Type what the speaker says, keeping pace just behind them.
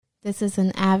This is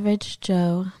an Average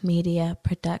Joe Media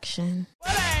production.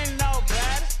 Well, I ain't no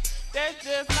better. That's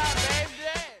just my baby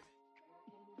dad.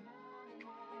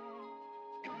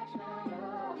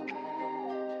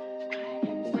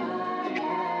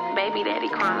 Baby Daddy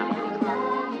Chronicles.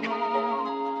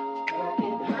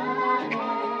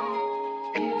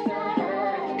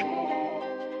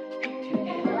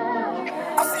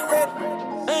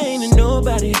 I ain't a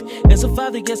nobody. As a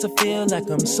father, guess I feel like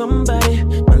I'm somebody.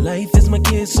 My life is my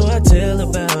kid, so I tell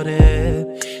about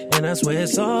it. And I swear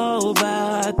it's all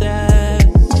about that.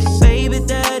 Baby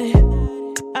daddy,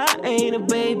 I ain't a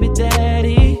baby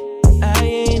daddy. I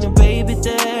ain't a baby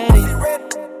daddy.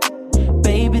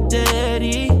 Baby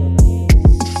daddy,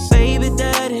 baby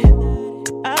daddy,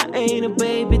 I ain't a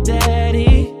baby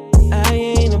daddy. I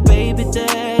ain't a baby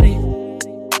daddy.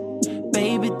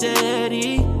 Baby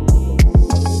daddy.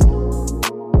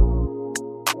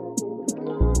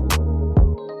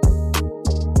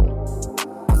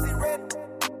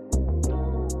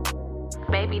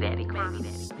 Baby Daddy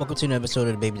Chronicles. Welcome to an episode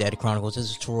of the Baby Daddy Chronicles. This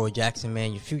is Troy Jackson,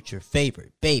 man, your future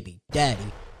favorite baby daddy.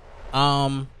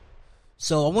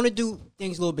 So I want to do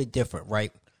things a little bit different,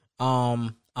 right?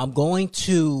 I'm going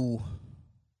to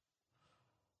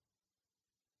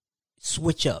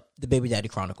switch up the Baby Daddy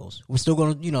Chronicles. We're still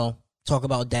going to, talk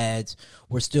about dads.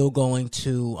 We're still going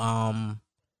to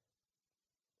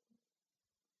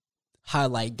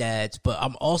highlight dads, but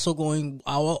I'll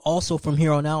also from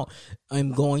here on out,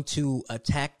 I'm going to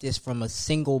attack this from a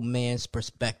single man's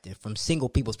perspective, from single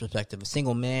people's perspective, a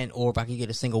single man, or if I could get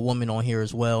a single woman on here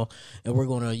as well, and we're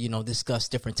going to, discuss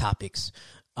different topics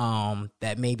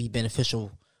that may be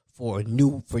beneficial for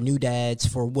new dads,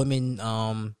 for women,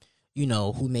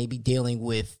 who may be dealing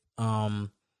with a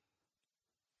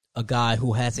guy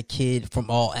who has a kid from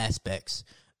all aspects.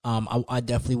 I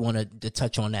definitely wanted to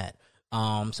touch on that. So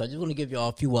I just want to give y'all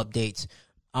a few updates.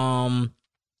 I'm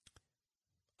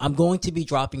going to be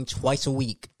dropping twice a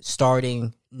week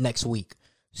starting next week.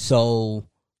 So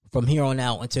from here on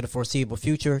out into the foreseeable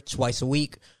future, twice a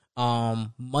week,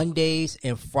 Mondays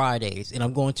and Fridays. And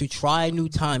I'm going to try a new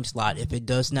time slot. If it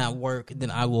does not work,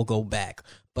 then I will go back.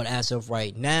 But as of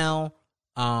right now,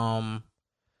 I'm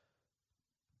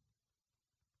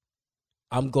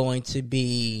going to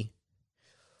be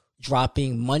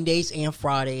dropping Mondays and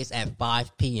Fridays at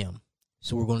 5 p.m.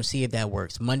 So we're going to see if that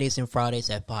works. Mondays and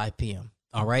Fridays at 5 p.m.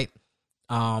 All right.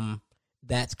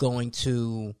 That's going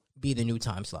to be the new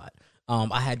time slot.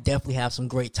 I definitely have some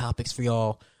great topics for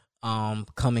y'all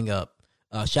coming up.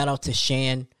 Shout out to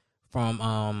Shan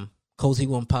from Cozy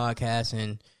One Podcast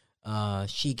and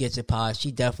She Gets It Pod.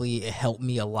 She definitely helped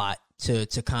me a lot to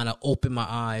kind of open my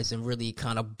eyes and really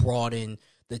kind of broaden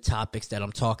the topics that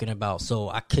I'm talking about. So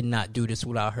I could not do this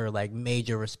without her. Like,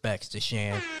 major respects to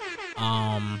Shan,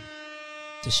 to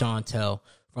Chantel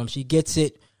from She Gets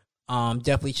It.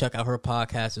 Definitely check out her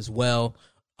podcast as well.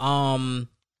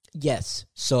 Yes.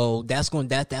 So that's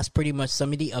pretty much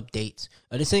some of the updates.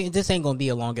 This ain't gonna be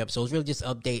a long episode. It's really just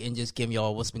update and just giving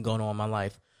y'all what's been going on in my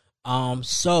life.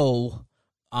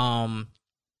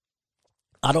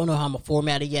 I don't know how I'm gonna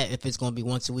format it yet. If it's gonna be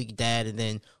once a week dad and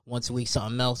then once a week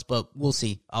something else, but we'll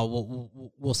see.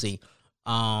 We'll see.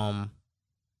 My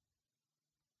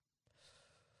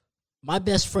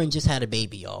best friend just had a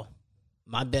baby, y'all.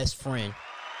 My best friend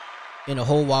in the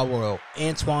whole wide world,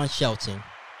 Antoine Shelton,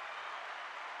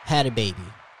 had a baby,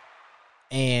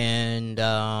 and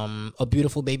a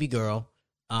beautiful baby girl.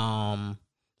 I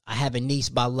have a niece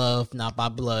by love, not by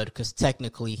blood, because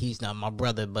technically he's not my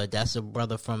brother, but that's a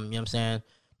brother from, you know what I'm saying?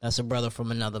 That's a brother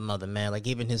from another mother, man. Like,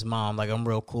 even his mom, like, I'm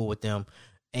real cool with them.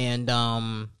 And,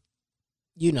 I'm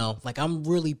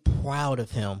really proud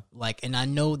of him. Like, and I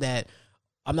know that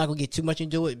I'm not going to get too much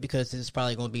into it because this is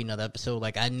probably going to be another episode.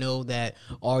 Like, I know that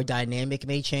our dynamic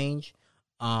may change.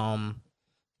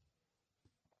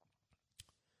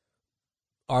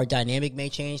 Our dynamic may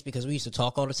change because we used to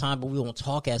talk all the time, but we won't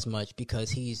talk as much because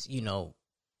he's,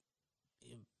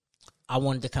 I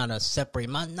wanted to kind of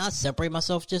not separate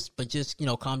myself but just,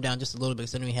 calm down just a little bit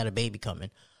because I knew he had a baby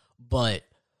coming. But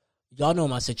y'all know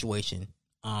my situation.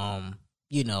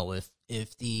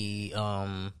 If it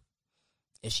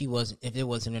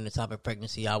wasn't in the top of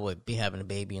pregnancy, I would be having a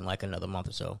baby in like another month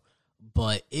or so.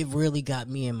 But it really got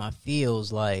me in my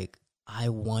feels like I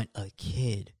want a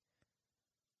kid.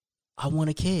 I want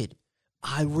a kid.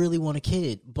 I really want a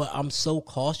kid, but I'm so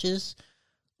cautious.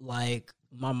 Like,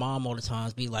 my mom all the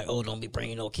times be like, oh, don't be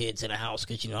bringing no kids in the house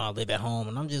because, I live at home.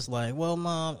 And I'm just like, well,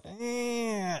 Mom,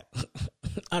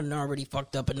 I'm already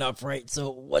fucked up enough, right?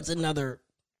 So what's another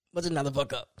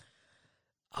fuck up?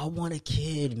 I want a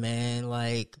kid, man.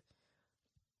 Like,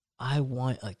 I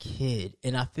want a kid.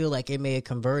 And I feel like it may have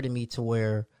converted me to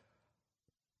where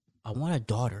I want a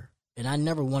daughter. And I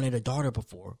never wanted a daughter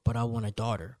before, but I want a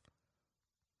daughter.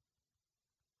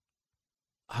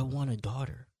 I want a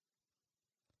daughter.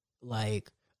 Like,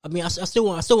 I mean, I still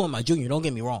want my junior, don't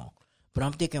get me wrong. But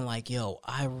I'm thinking like, yo,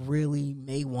 I really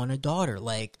may want a daughter.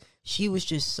 Like, she was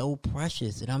just so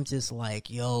precious. And I'm just like,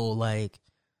 yo, like,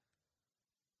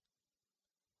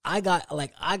 I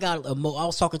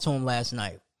was talking to him last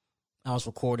night. I was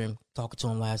recording, talking to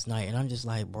him last night. And I'm just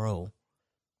like, bro,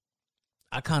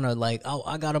 I kind of like,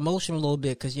 I got emotional a little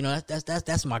bit because, you know,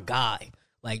 that's my guy.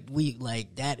 Like,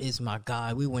 that is my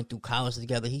guy. We went through college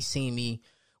together. He's seen me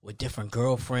with different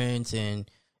girlfriends and,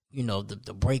 you know,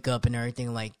 the breakup and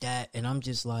everything like that. And I'm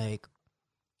just like,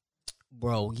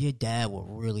 bro, your dad will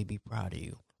really be proud of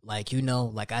you. Like, you know,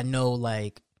 like, I know,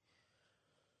 like,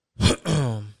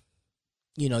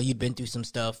 you know, you've been through some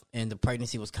stuff and the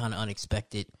pregnancy was kind of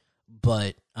unexpected.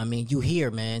 But, I mean, you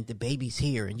here, man. The baby's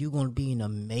here. And you're going to be an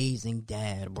amazing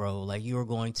dad, bro. Like, you're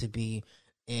going to be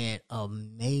an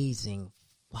amazing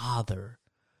father.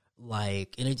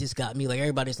 Like, and it just got me, like,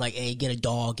 everybody's like, hey, get a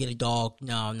dog.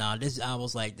 No, I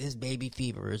was like, this baby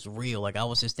fever is real. Like, I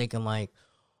was just thinking, like,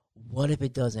 what if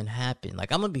it doesn't happen?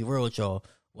 Like, I'm going to be real with y'all.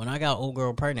 When I got old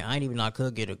girl pregnant, I didn't even know I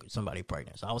could get somebody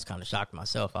pregnant. So I was kind of shocked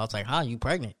myself. I was like, how are you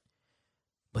pregnant?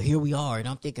 But here we are. And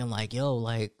I'm thinking, like, yo,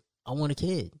 like, I want a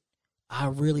kid. I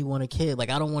really want a kid. Like,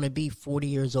 I don't want to be 40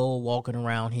 years old walking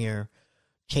around here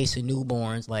chasing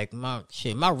newborns. Like, my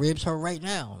ribs hurt right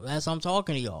now. As I'm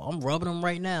talking to y'all, I'm rubbing them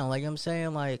right now. Like, I'm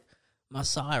saying, like, my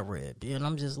side rib. And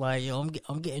I'm just like, yo,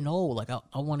 I'm getting old. Like,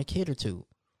 I want a kid or two.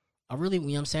 I really, you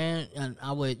know what I'm saying? And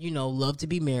I would, you know, love to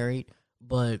be married,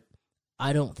 but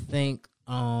I don't think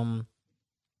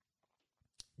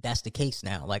that's the case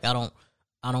now. Like, I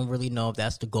don't really know if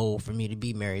that's the goal for me to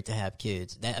be married, to have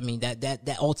kids.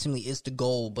 That ultimately is the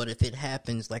goal. But if it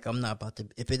happens, like,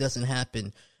 if it doesn't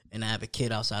happen and I have a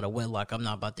kid outside of wedlock, I'm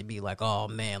not about to be like, oh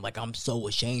man, like, I'm so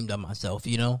ashamed of myself,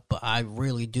 you know? But I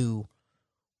really do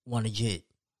want a kid.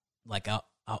 Like, I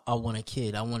want a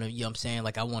kid. I want to, you know what I'm saying?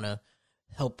 Like, I want to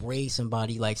help raise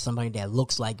somebody, like somebody that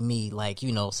looks like me, like,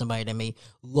 you know, somebody that may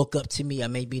look up to me. I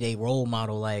may be their role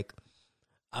model. Like,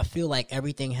 I feel like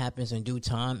everything happens in due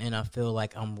time, and I feel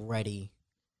like I'm ready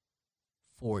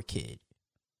for a kid.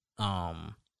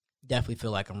 Definitely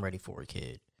feel like I'm ready for a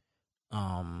kid.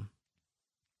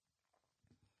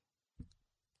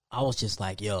 I was just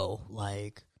like, yo,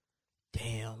 like,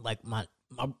 damn, like, my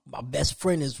best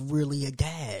friend is really a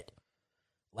dad.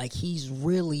 Like, he's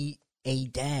really a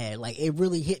dad. Like, it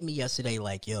really hit me yesterday,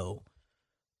 like, yo,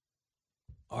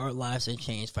 our lives have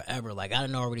changed forever. Like, I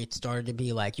done already started to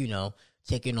be like, you know,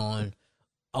 taking on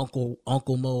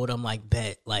uncle mode. I'm like,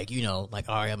 bet, like, you know, like,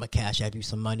 all right, I'm gonna cash app you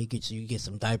some money, get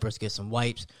some diapers, get some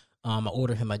wipes. I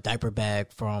ordered him a diaper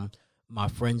bag from my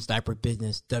friend's diaper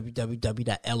business,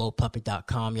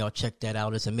 www.lopuppet.com. Y'all check that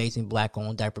out. It's amazing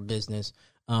black-owned diaper business.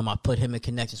 I put him in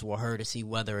connections with her to see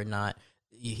whether or not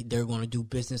they're going to do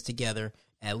business together.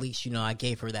 At least, you know, I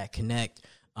gave her that connect.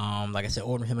 Like I said,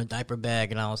 ordered him a diaper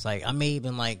bag, and I was like, I may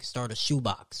even, like, start a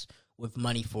shoebox with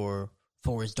money for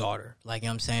his daughter. Like, you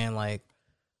know what I'm saying? Like,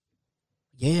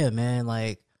 yeah, man,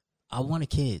 like, I want a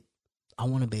kid. I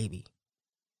want a baby.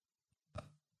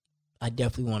 I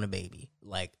definitely want a baby.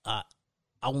 Like, I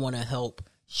want to help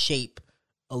shape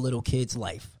a little kid's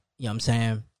life. You know what I'm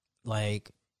saying? Like,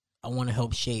 I want to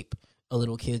help shape a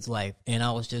little kid's life. And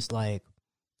I was just like,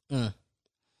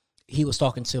 He was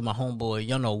talking to my homeboy,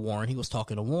 y'all know Warren. He was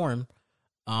talking to Warren,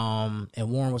 and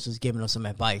Warren was just giving us some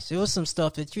advice. It was some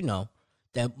stuff that, you know,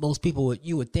 that most people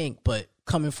you would think, but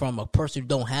coming from a person who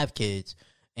don't have kids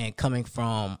and coming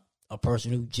from a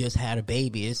person who just had a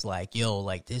baby, it's like, yo,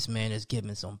 like, this man is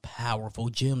giving some powerful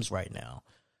gems right now.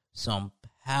 Some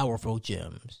powerful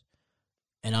gems.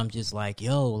 And I'm just like,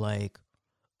 yo, like,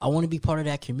 I want to be part of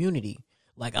that community.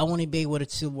 Like, I want to be able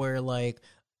to where, like,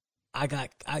 you know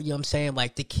what I'm saying?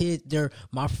 Like, the kids,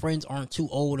 my friends aren't too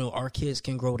old, or our kids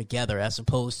can grow together, as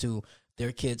opposed to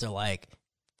their kids are like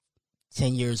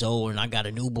 10 years old and I got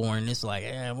a newborn. It's like,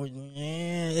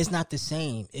 it's not the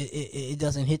same. It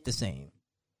doesn't hit the same.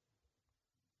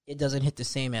 It doesn't hit the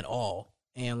same at all.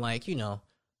 And, like, you know,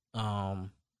 I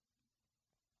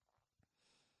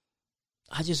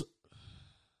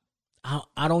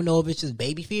don't know if it's just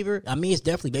baby fever. I mean, it's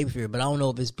definitely baby fever, but I don't know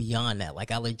if it's beyond that.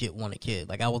 Like, I legit want a kid.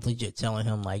 Like, I was legit telling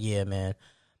him, like, yeah, man,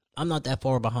 I'm not that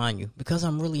far behind you, because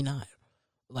I'm really not.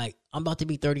 Like, I'm about to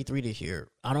be 33 this year.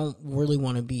 I don't really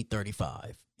want to be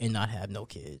 35 and not have no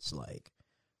kids. Like,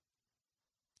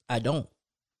 I don't.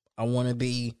 I would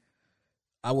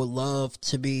love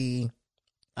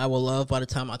by the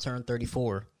time I turn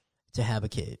 34, to have a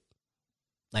kid.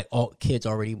 Like, all kids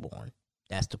already born.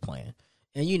 That's the plan.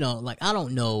 And, you know, like, I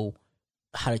don't know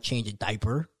how to change a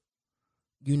diaper.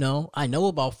 You know, I know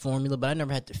about formula, but I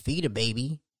never had to feed a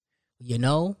baby, you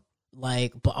know?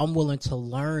 Like, but I'm willing to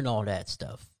learn all that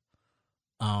stuff.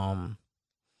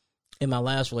 In my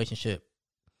last relationship,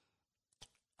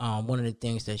 one of the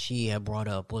things that she had brought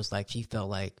up was, like, she felt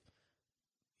like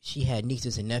she had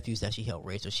nieces and nephews that she helped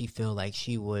raise, so she felt like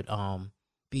she would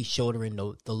be shouldering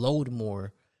the load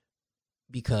more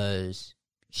because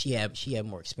she had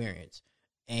more experience.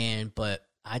 But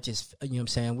I just, you know what I'm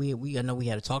saying, I know we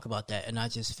had to talk about that, and I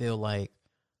just feel like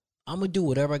I'm gonna do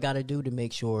whatever I gotta do to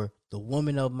make sure the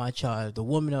woman of my child,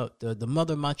 the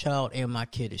mother of my child and my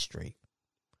kid is straight.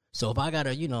 So if I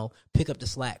gotta, you know, pick up the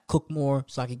slack, cook more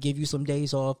so I can give you some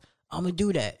days off, I'm gonna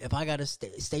do that. If I gotta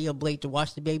stay up late to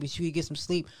watch the baby so you get some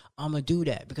sleep, I'm gonna do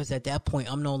that, because at that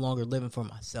point I'm no longer living for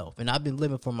myself, and I've been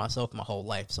living for myself my whole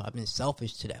life, so I've been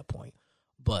selfish to that point.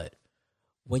 But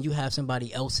when you have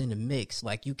somebody else in the mix,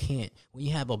 like, you can't, when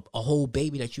you have a whole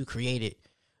baby that you created,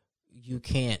 you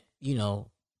can't, you know,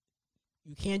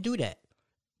 you can't do that.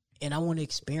 And I want to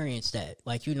experience that.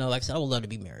 Like, you know, like I said, I would love to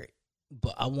be married,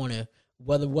 but I want to,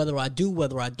 whether I do,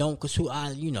 whether I don't, because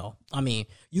you know, I mean,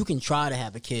 you can try to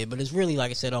have a kid, but it's really,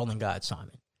 like I said, all in God's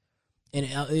timing. And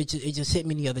it just hit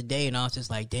me the other day, and I was just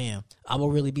like, damn, I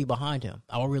will really be behind him.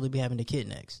 I will really be having a kid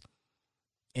next.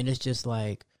 And it's just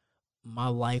like, my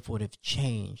life would have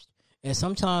changed. And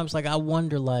sometimes, like, I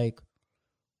wonder, like,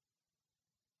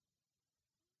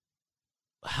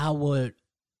 how would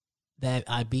that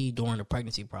I be during the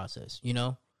pregnancy process, you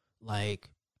know?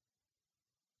 Like,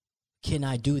 can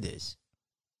I do this?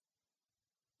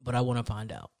 But I want to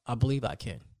find out. I believe I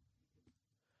can.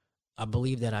 I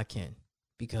believe that I can,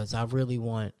 because I really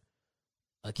want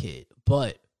a kid.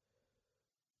 But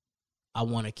I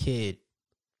want a kid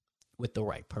with the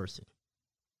right person.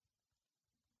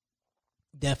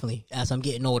 Definitely, as I'm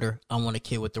getting older, I want a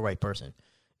kid with the right person.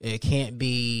 It can't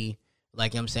be,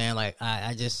 like, I'm saying, like,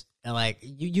 I just, like,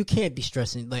 you can't be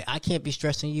stressing, like, I can't be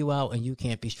stressing you out, and you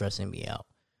can't be stressing me out.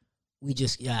 We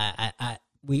just,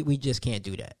 we just can't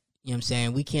do that. You know what I'm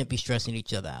saying? We can't be stressing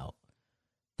each other out.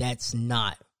 That's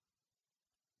not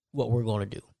what we're going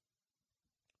to do.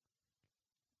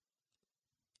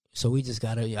 So we just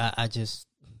got to,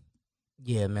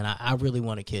 yeah, man, I really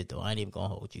want a kid, though. I ain't even going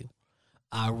to hold you.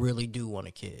 I really do want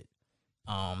a kid.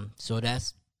 So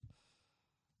that's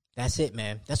it,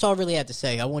 man. That's all I really have to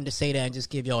say. I wanted to say that and just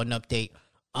give y'all an update.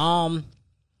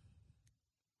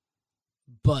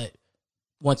 But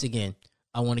once again,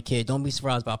 I want a kid. Don't be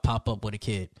surprised if I pop up with a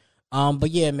kid. But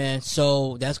yeah, man.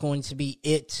 So that's going to be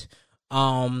it.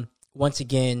 Once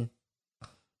again,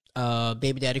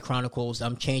 Baby Daddy Chronicles.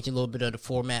 I'm changing a little bit of the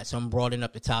format, so I'm broadening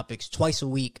up the topics twice a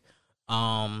week.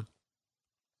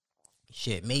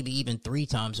 Maybe even 3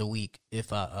 times a week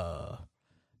if I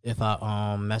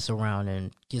mess around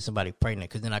and get somebody pregnant,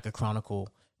 because then I could chronicle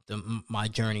my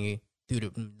journey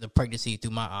through the pregnancy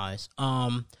through my eyes.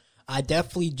 I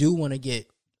definitely do want to get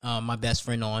my best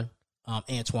friend on,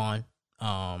 Antoine.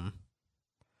 I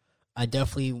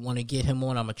definitely want to get him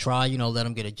on. I'm gonna try, let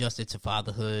him get adjusted to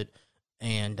fatherhood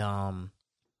and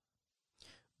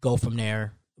go from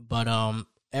there. But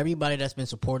everybody that's been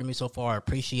supporting me so far, I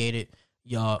appreciate it.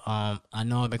 Y'all, I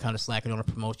know I've been kind of slacking on the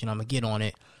promotion. I'm going to get on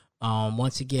it.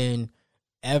 Once again,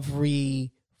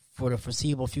 for the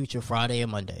foreseeable future, Friday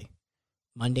and Monday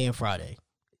and Friday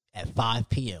at 5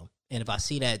 p.m. And if I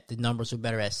see that the numbers are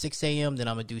better at 6 a.m., then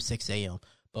I'm going to do 6 a.m.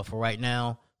 But for right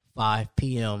now, 5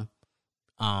 p.m.,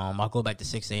 I'll go back to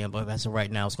 6 a.m., but as of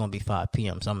right now, it's going to be 5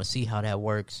 p.m. So I'm going to see how that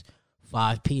works.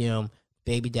 5 p.m.,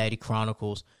 Baby Daddy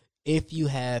Chronicles. If you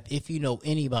know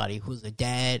anybody who's a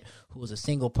dad, who's a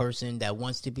single person that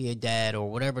wants to be a dad,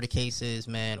 or whatever the case is,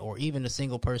 man, or even a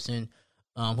single person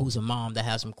who's a mom that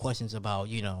has some questions about,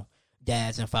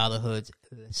 dads and fatherhoods,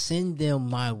 send them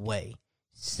my way.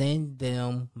 Send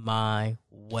them my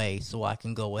way so I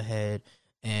can go ahead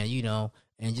and,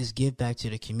 and just give back to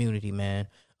the community, man.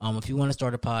 If you want to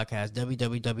start a podcast,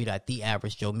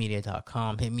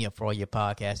 www.theaveragejoemedia.com. Hit me up for all your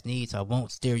podcast needs. I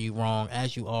won't steer you wrong,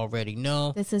 as you already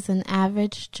know. This is an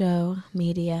Average Joe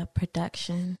Media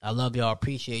production. I love y'all.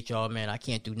 Appreciate y'all, man. I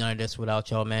can't do none of this without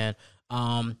y'all, man.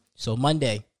 So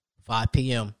Monday, 5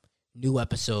 p.m., new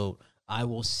episode. I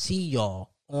will see y'all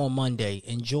on Monday.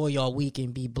 Enjoy y'all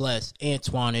weekend. Be blessed.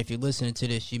 Antoine, if you're listening to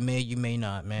this, you may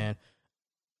not, man.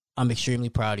 I'm extremely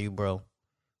proud of you, bro.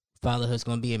 Fatherhood's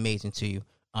going to be amazing to you.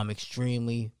 I'm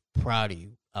extremely proud of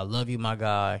you. I love you, my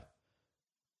guy.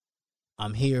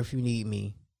 I'm here if you need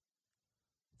me.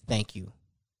 Thank you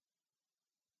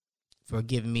for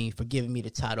giving me the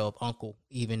title of uncle,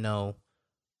 even though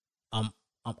I'm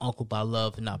uncle by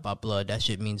love and not by blood. That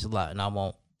shit means a lot, and I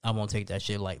won't take that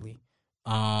shit lightly.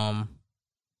 I'll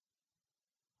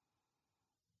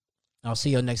see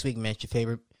you next week, man.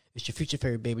 It's your future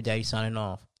favorite baby daddy signing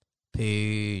off.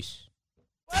 Peace.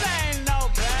 Well, ain't no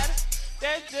better.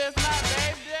 That's just my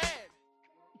baby daddy.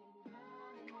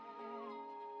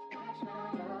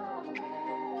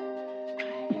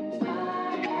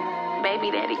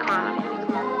 Baby Daddy Chronicles.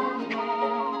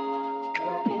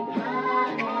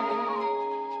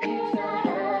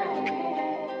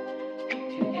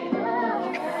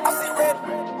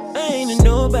 I ain't a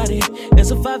nobody.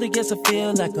 As a father, guess I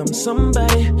feel like I'm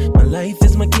somebody. My life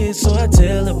is my kid, so I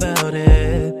tell about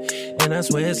it. And I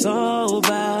swear it's all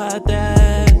about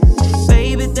that.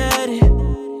 Baby daddy,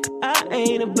 I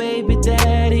ain't a baby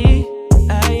daddy.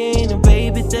 I ain't a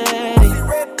baby daddy.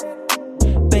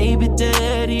 Baby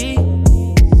daddy,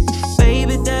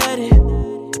 baby daddy,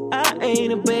 I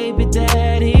ain't a baby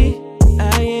daddy.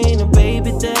 I ain't a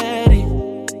baby daddy.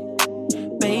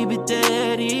 Baby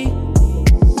daddy.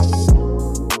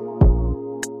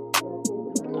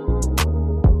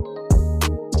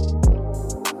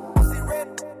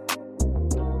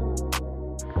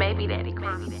 Baby Daddy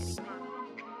Chronicles.